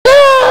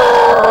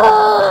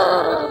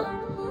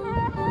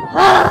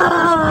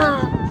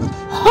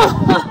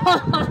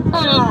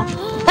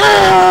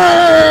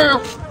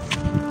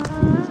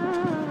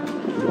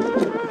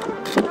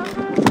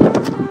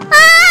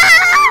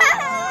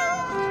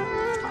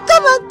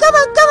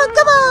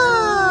come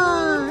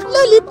on!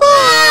 Lollipop!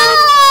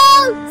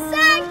 Oh,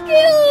 thank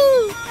you!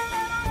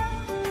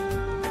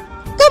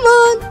 Come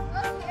on!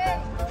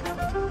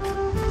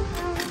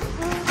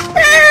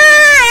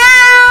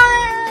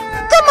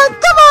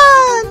 Come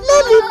on!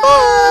 Lollipop!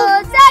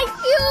 Oh, thank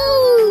you!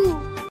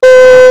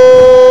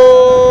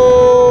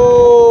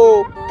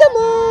 Come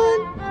on!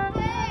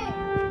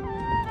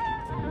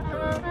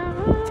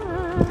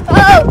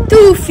 Oh,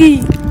 Toofy!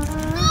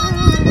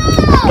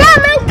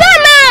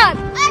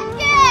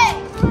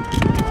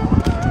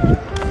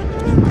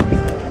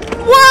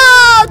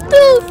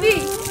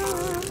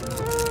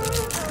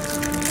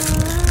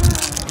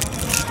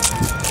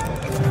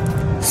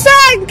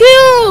 Thank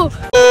you!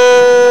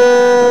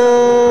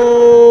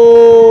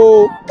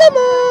 Come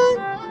on!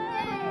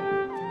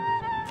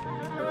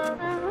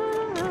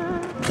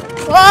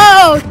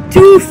 Wow,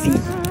 Toofy!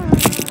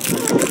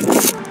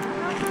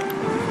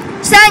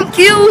 Thank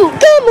you!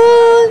 Come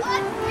on!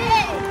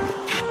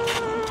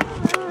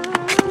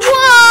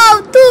 Wow,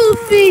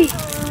 Toofy!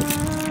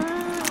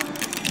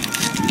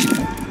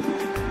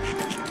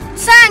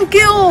 Thank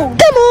you!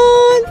 Come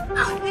on!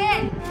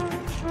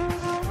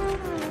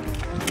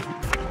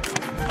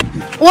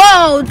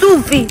 Wow,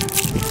 Toofy!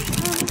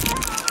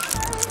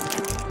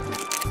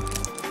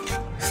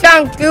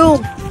 Thank you!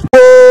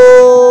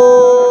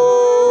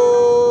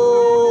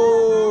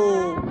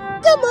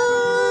 Come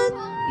on!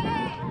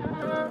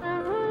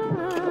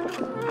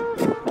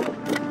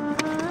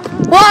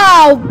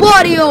 Wow,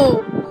 Borio!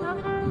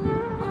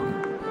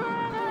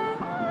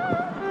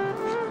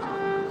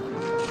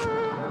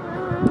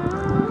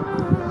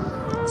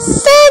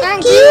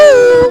 Thank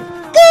you!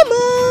 Come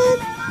on!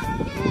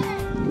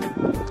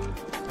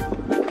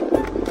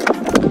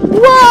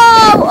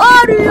 Wow,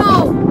 Oreo!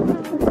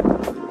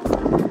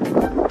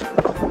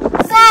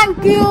 Thank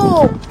you!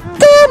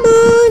 Come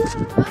on!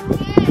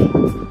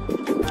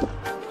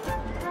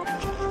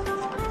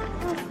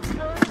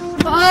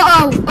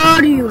 Wow,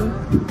 Oreo!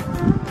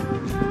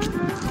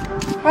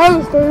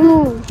 Thank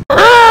you!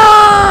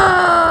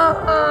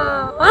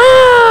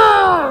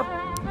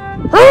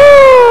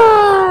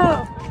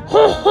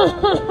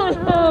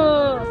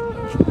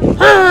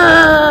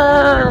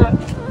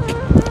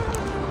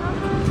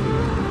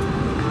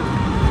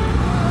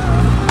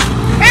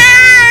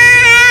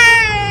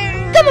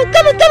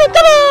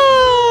 Come on!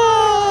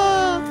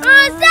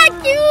 Oh,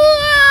 thank you!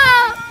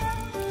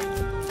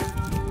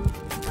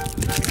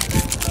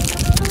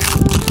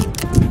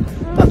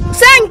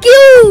 Thank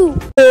you!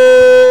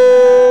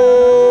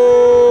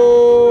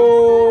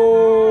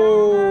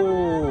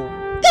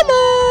 Come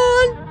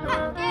on!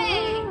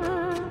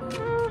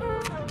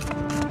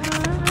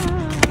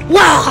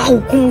 Wow,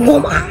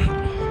 Goma!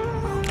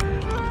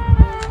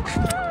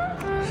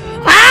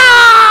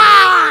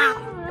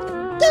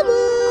 Come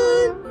on!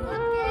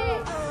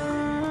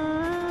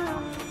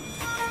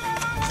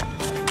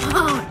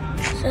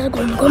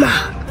 Goma!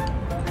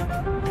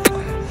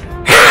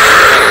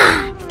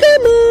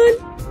 Come on!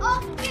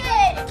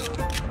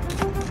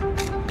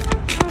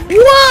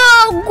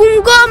 Wow,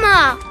 Goma!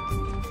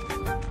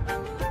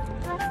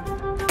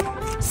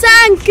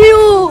 Thank you!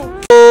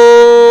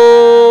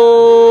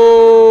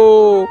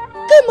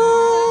 Come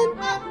on!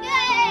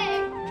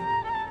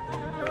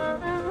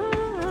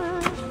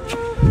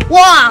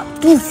 Wow,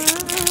 Toofy!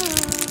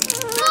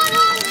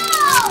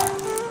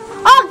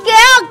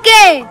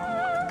 Okay!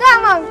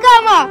 Come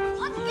on!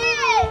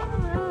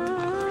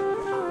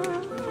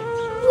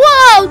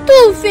 Wow,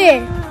 Toofy!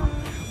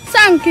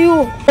 Thank you!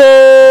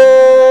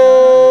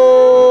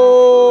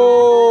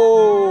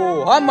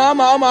 Come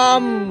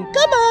on!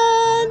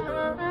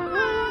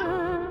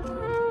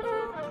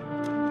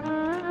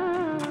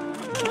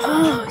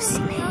 Oh,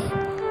 snake!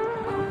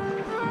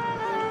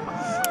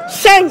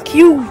 Thank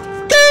you!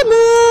 Come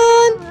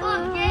on!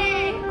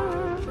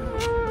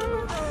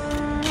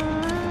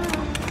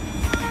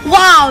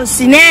 Wow,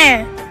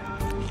 snake!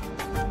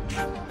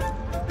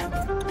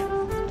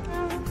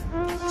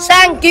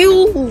 Thank you!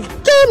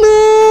 Come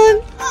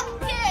on!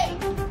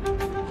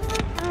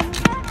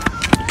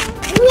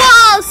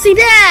 Wow,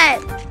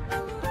 snake!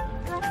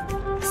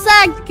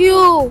 Thank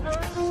you!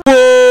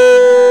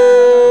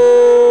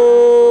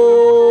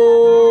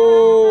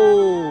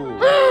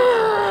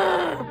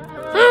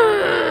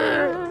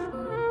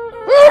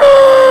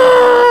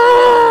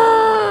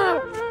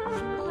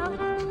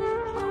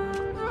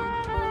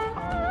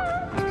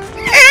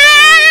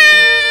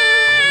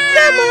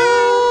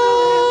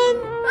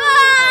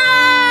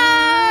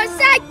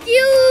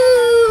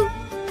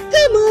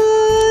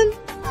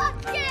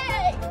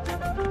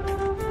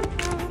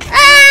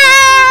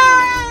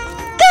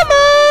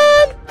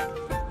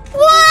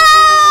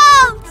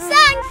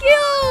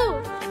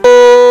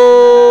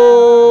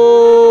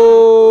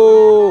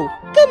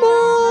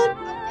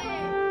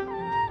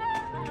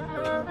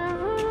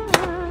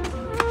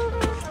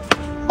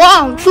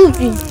 Wow,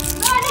 Toofy!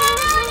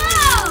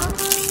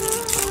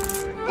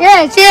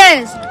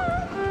 Yes!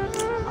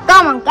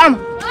 Come on!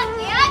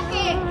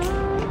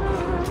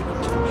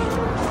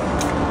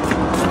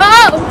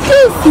 Oh,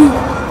 Toofy!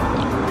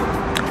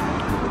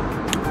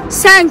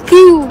 Thank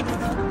you!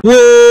 Whoa!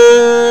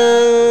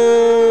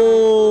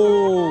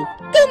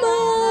 Come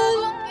on!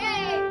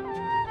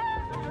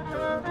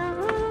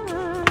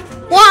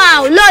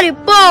 Wow,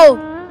 lollipop!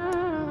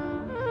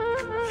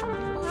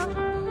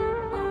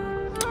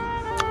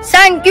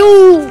 Thank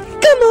you!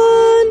 Come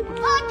on!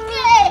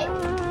 Okay!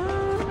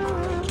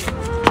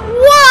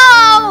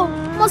 Wow!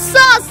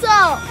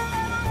 مصاصة!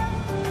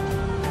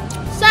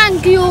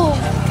 Thank you!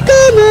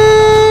 Come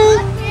on!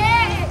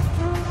 Okay!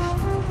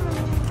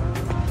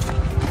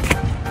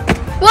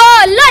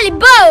 Wow,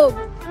 lollipop!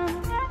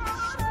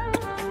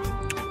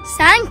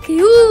 Thank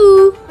you!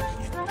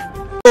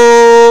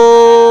 Oh!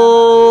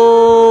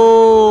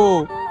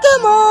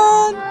 Come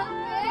on!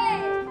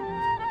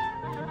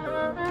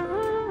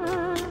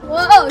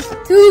 Wow,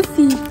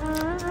 Toothy!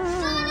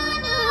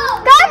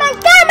 Come on,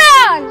 come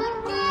on!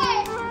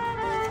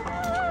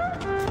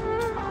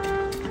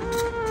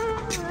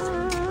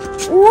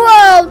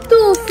 Wow,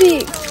 Toothy!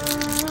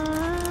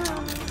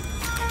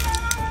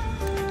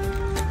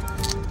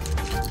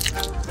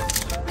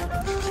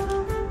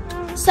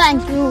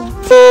 Thank you.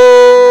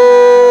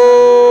 Oh!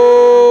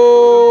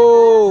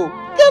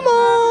 Come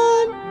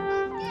on!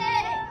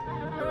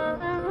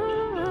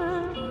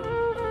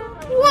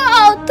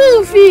 Wow,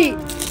 Toothy!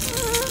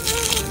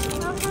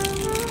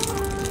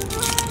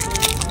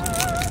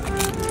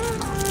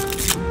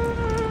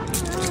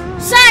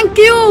 Thank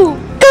you.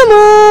 Come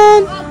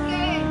on!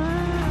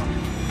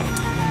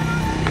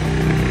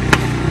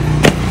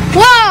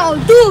 Wow,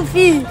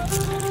 Toothy!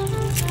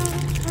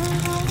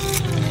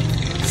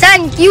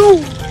 Thank you.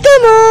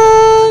 Come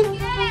on!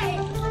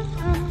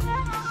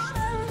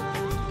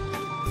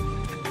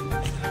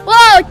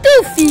 Wow,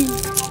 Toothy!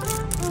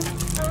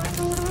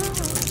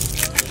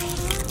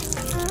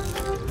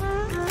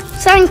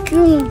 Thank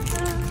you.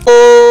 Oh!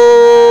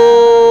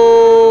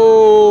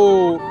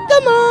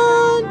 Come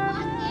on!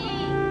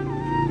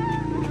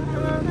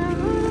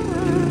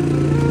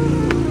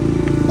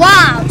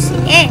 Wow,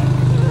 yeah.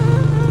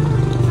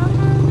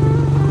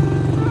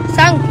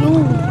 Thank you.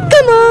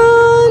 Come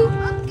on!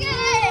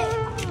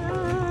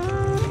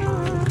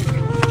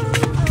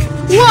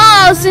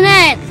 Wow,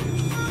 Sinead.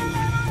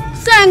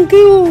 Thank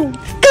you.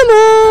 Come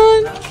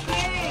on!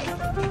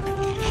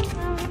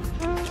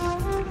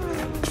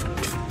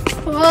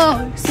 Wow,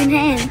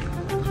 Sinead.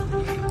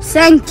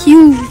 Thank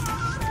you.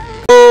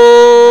 Oh!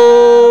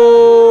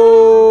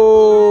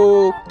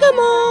 Come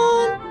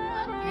on!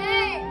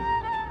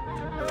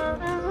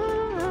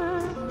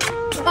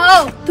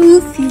 Wow,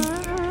 Toothy.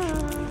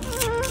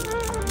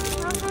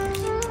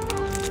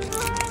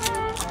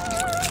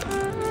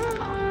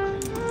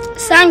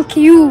 Thank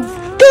you.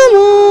 Come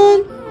on!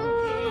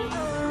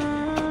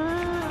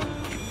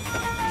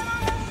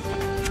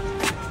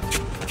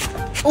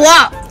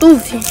 Wow,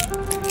 Toothy.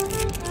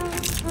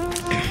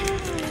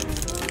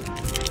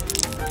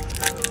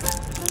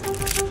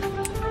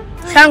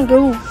 Thank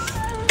you.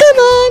 Come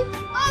on!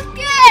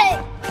 Okay.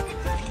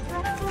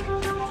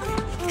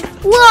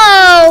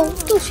 Wow,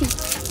 Toothy.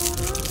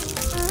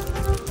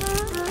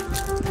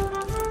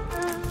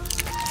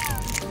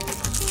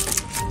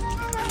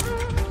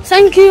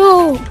 Thank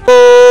you. Oh!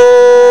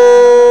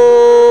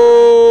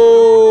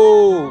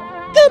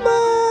 Come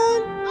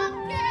on!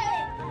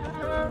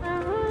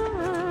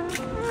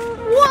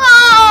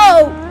 Wow.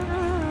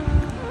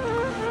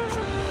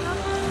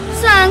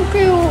 Thank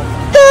you.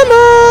 Come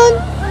on!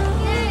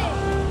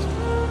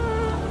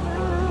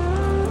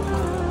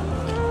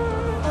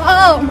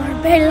 Oh,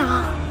 Marbella.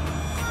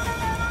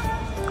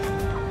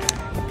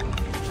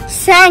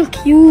 Thank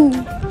you.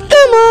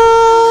 Come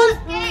on!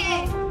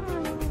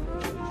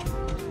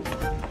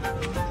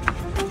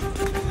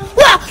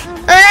 Wow.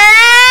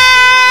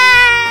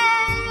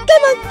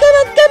 Come on! Come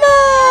on! Come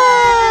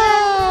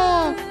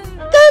on!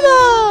 Come on!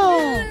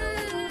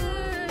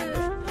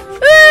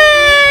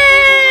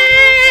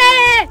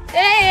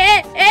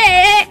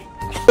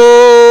 Oh!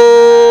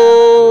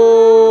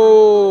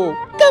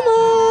 Come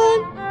on!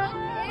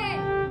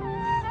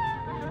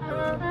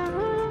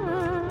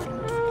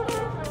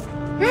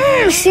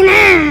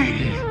 Sinan.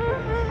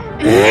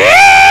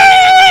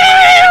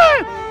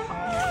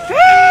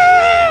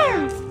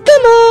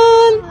 Come on!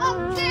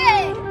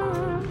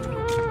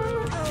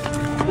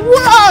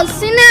 Wow,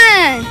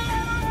 Sinan.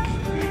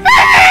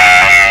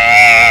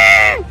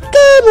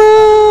 Come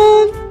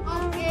on!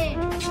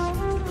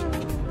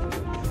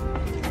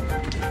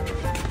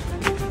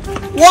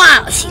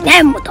 واو،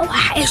 سنان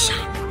متوحشة.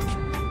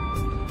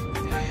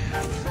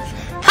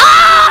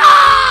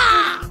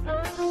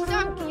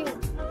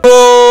 Oh!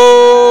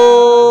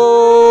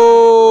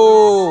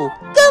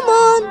 Come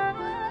on!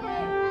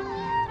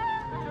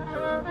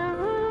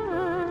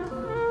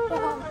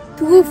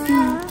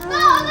 Goofy.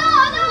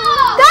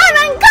 Come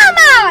on, come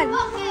on!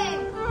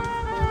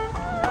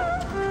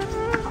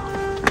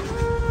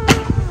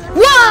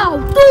 Wow,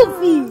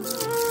 Goofy.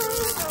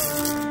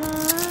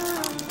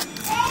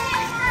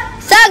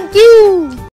 Thank you.